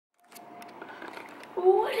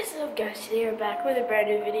What is up, guys? Today we're back with a brand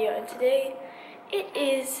new video, and today it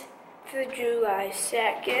is the July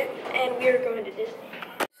 2nd and we are going to Disney.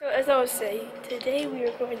 So as I was saying, today we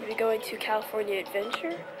are going to be going to California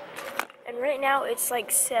Adventure, and right now it's like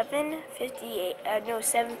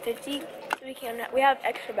 7:50. We have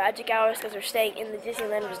extra magic hours because we're staying in the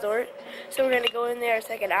Disneyland resort, so we're going to go in there. It's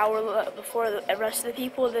like an hour before the rest of the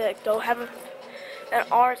people that don't have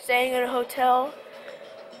and aren't staying in a hotel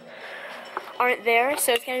aren't there,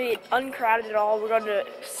 so it's gonna be uncrowded at all. We're gonna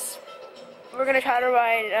try to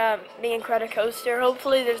ride the Incredicoaster.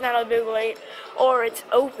 Hopefully there's not a big wait or it's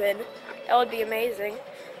open. That would be amazing.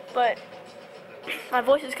 But my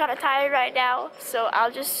voice is kind of tired right now, so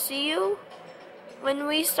I'll just see you when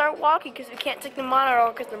we start walking, because we can't take the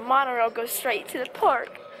monorail because the monorail goes straight to the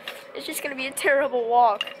park. It's just gonna be a terrible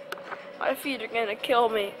walk. My feet are gonna kill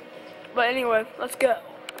me. But anyway, let's go.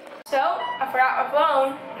 So, I forgot my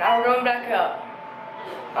phone, now we're going back up.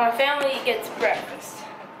 My family gets breakfast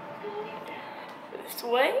this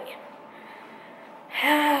way.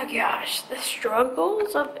 Oh gosh, the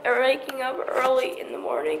struggles of waking up early in the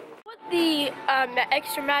morning. What the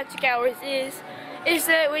extra magic hours is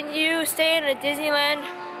that when you stay in a Disneyland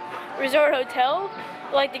resort hotel,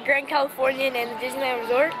 like the Grand Californian and the Disneyland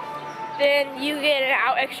Resort, then you get an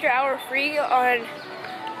extra hour free on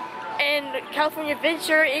and California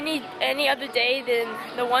Adventure any other day than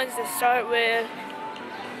the ones that start with.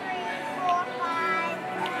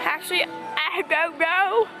 Actually, I don't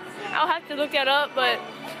know. I'll have to look that up, but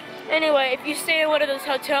anyway, if you stay in one of those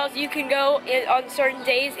hotels, you can go on certain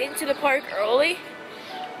days into the park early.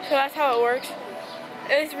 So that's how it works.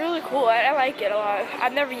 It's really cool. I like it a lot.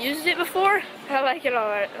 I've never used it before, but I like it a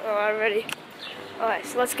lot already. Alright,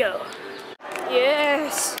 so let's go.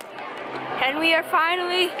 Yes! And we are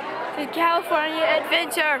finally to California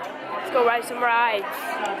Adventure. Let's go ride some rides.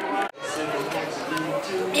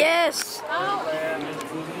 Yes! Okay,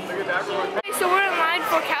 so we're in line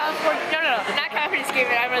for California, no, not California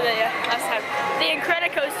Screaming, I remember that last time. The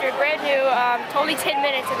Incredicoaster, brand new, only 10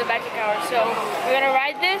 minutes in the magic hour. So we're gonna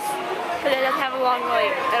ride this, because it doesn't have a long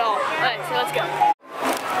wait at all. Alright, so let's go.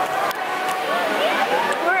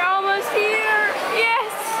 We're almost here, yes!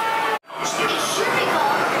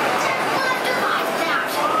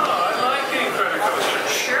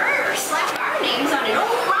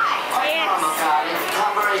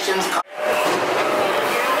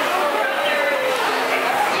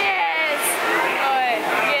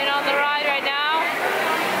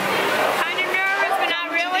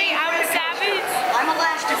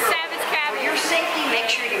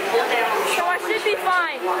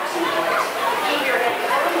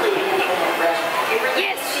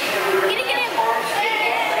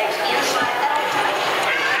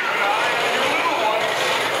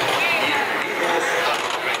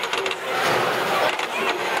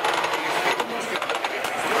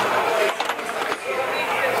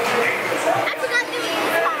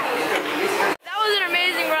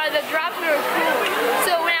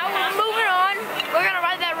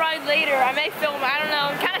 I may film, I don't know,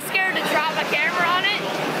 I'm kind of scared to drop my camera on it,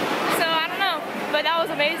 so I don't know, but that was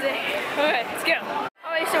amazing. Okay, let's go.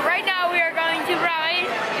 Okay, so right now we are going to ride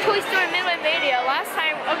Toy Story Midway Mania. Last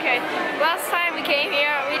time we came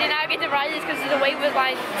here, we did not get to ride this because the wait was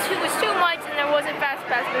like was too much and there wasn't fast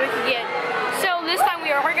pass that we could get. So this time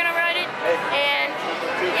we are going to ride it, and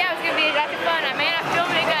yeah, it's going to be lots of fun. I may not film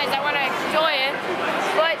it, guys, I want to enjoy it,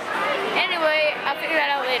 but anyway, I'll figure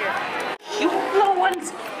that out later. You little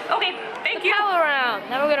ones. Okay, thank you. Power round.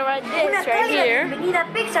 Now we're gonna ride this right here. And then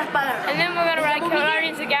we're gonna ride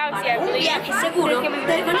Guardians of the Galaxy, I believe. Seguro.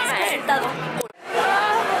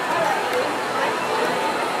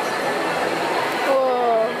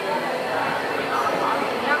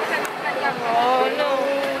 Oh no.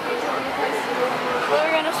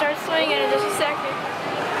 We're gonna start swinging in just a second.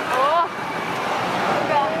 Oh.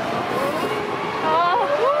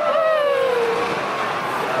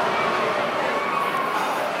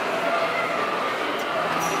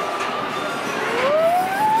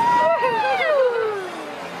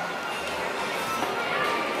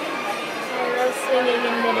 Swinging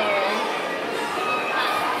in midair.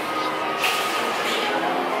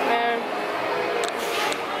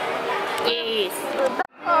 Yes.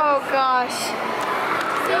 Oh gosh.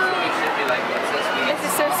 This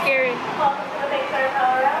is so scary.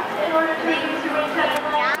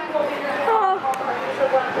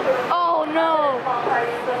 Oh no.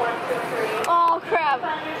 Oh crap.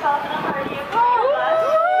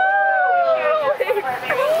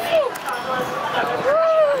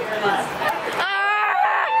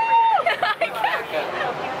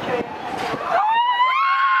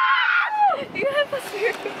 You have a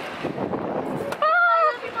spirit.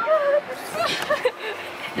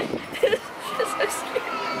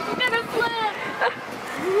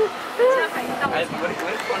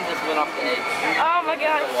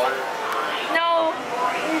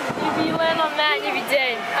 if you land on that and you'd be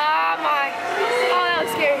dead. Oh my. Oh, that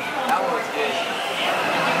was scary. That one was good.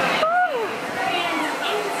 Woo.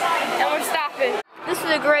 And we're stopping. This is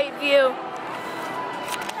a great view.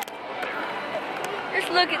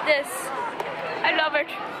 Just look at this. I love it.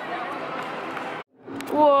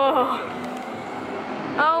 Whoa.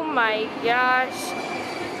 Oh my gosh.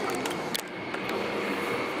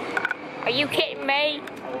 Are you kidding me?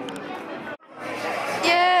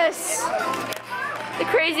 Yes! The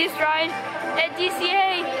craziest ride at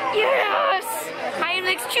DCA. Yes!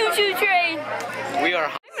 Heimlich's choo-choo train. We are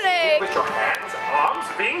Heimlich. With your hands, arms,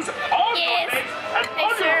 wings, all Yes. your legs, and Make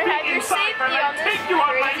all sure your to have feet your inside safety when I on this take you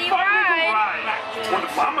on my crazy fun little ride. ride. Und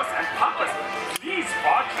Mamas and Papas, please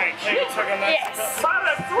watch and keep Yes.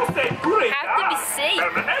 para sus seguridad. Have to be safe.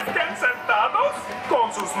 Permanezcan sentados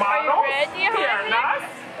con sus manos, ready, piernas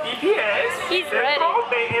y pies He's dentro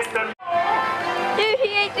de este. Dude,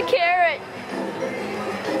 he ate the carrot.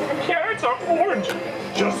 Carrots are orange,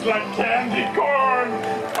 just like candy corn.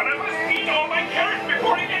 But I must eat all my carrots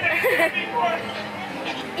before I get any candy corn.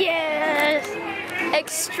 Yes.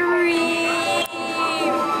 Extreme.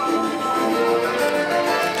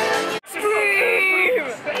 Extreme.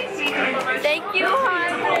 Thank you,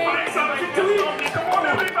 Heimlich.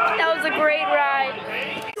 That was a great ride.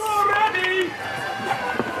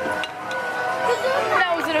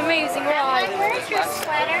 That was an amazing ride. Where's your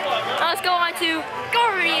sweater? Let's go on to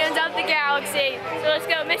Guardians of the Galaxy. So let's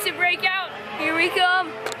go. Mission Breakout. Here we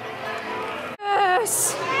come.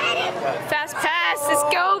 Yes. Fast pass. Let's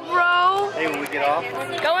go, bro. Hey, when we get off,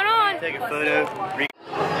 Going on. take a photo.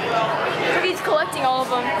 He's collecting all of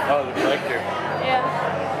them. Oh, the collector.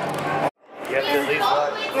 Yeah. You have to at least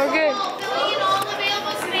watch. We're good. All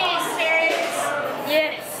available space.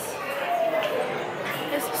 Yes.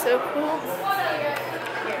 This is so cool.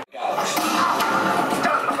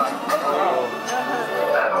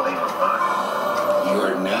 You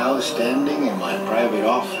are now standing in my private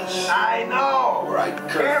office, I know. where I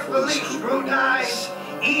Carefully scrutinize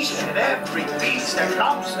each and every piece that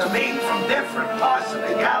comes to me from different parts of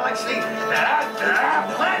the galaxy that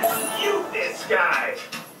I plan to you this guy.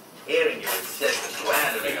 Hearing your insistence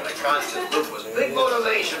landing on a constant loop was big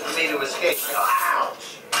motivation for me to escape.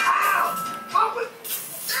 Ouch! Ow! But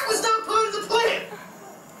that was not part of the plan.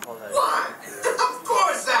 What? Of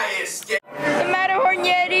course I escaped. The Matterhorn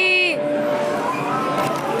Yeti.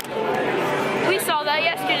 We saw that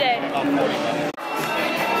yesterday.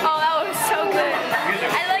 Oh, that was so good.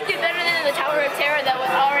 I liked it better than the Tower of Terror that was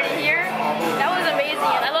already here. That was amazing,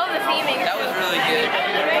 and I love the theming. That was really good. That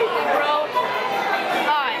was amazing, bro.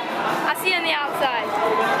 Alright, I'll see you on the outside.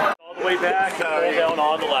 All the way back, down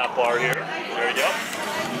on the lap bar here. There we go.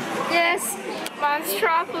 Yes,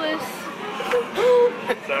 Monstropolis.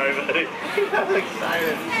 Sorry, buddy. I'm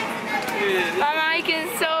excited. My mic is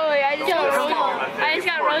so I just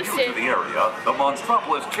got roasted. The area, the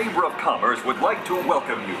Monstropolis Chamber of Commerce would like to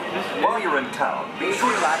welcome you. While you're in town, be sure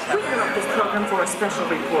to We interrupt this program for a special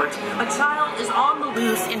report. A child is on the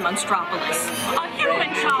loose in Monstropolis. A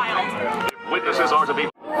human child. witnesses are to be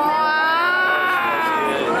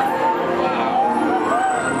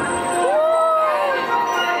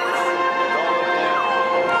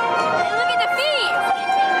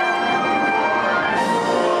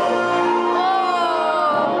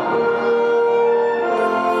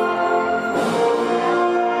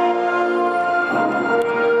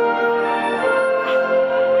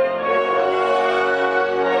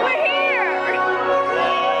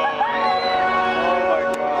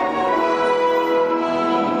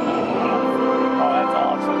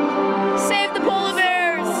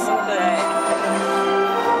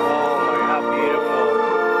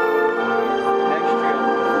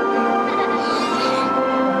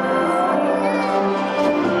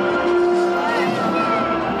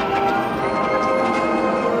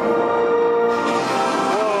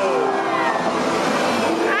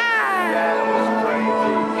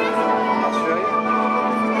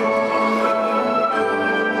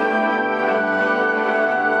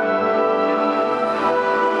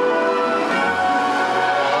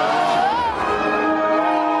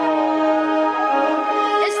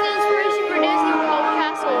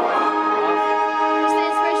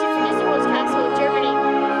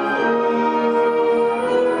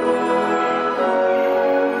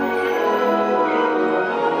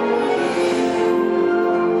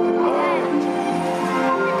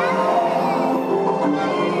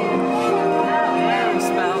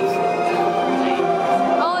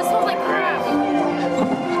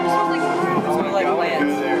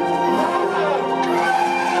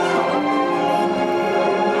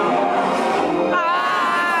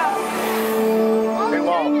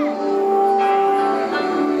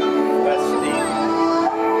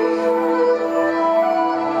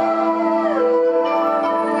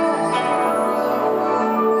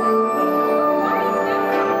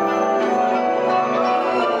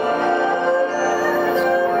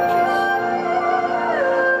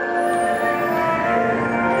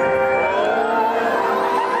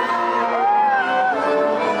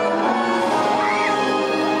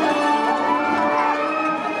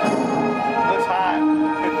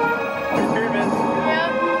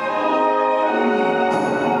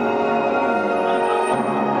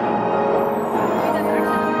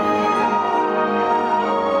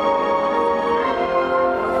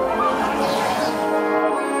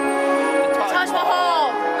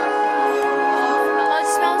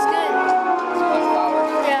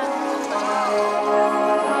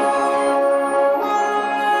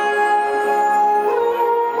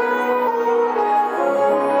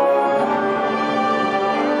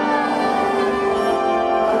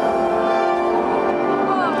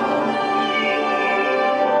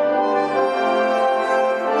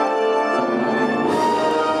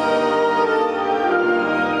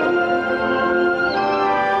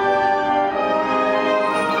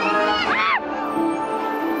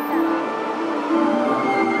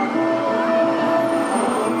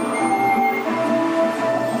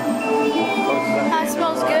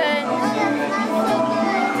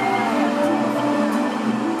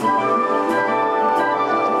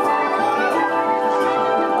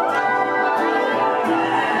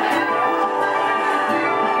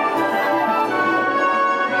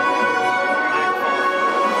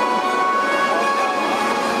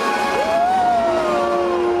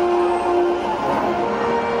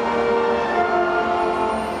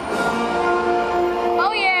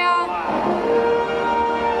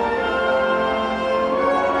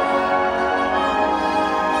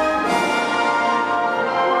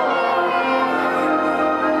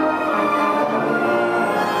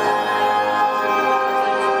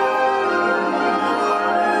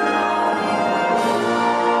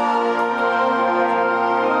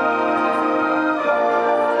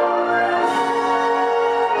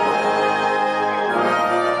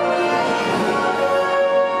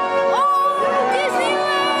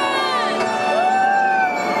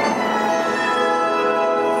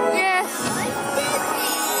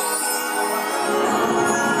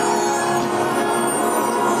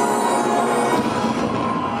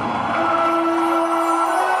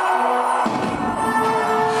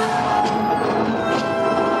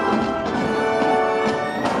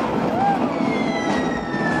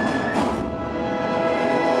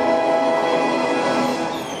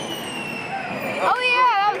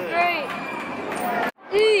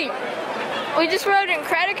We just rode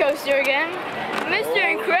Incredicoaster again. Mr.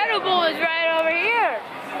 Incredible is right over here.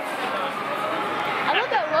 I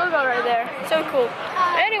love that logo right there. So cool.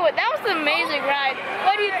 Anyway, that was an amazing ride.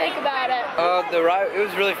 What do you think about it? The ride, it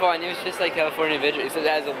was really fun. It was just like California Adventure, except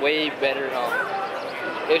it has a way better,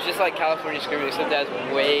 it was just like California Screaming, except it has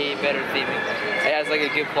way better theming. It has like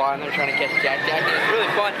a good plot, and they're trying to catch Jack. And it's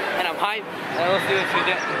really fun, and I'm hyped. And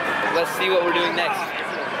let's see what we're doing next.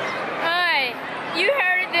 Alright, you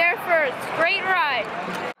heard it there first. Great ride.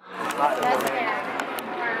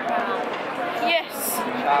 Yes.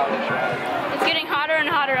 It's getting hotter and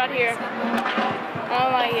hotter out here. I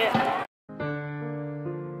don't like it.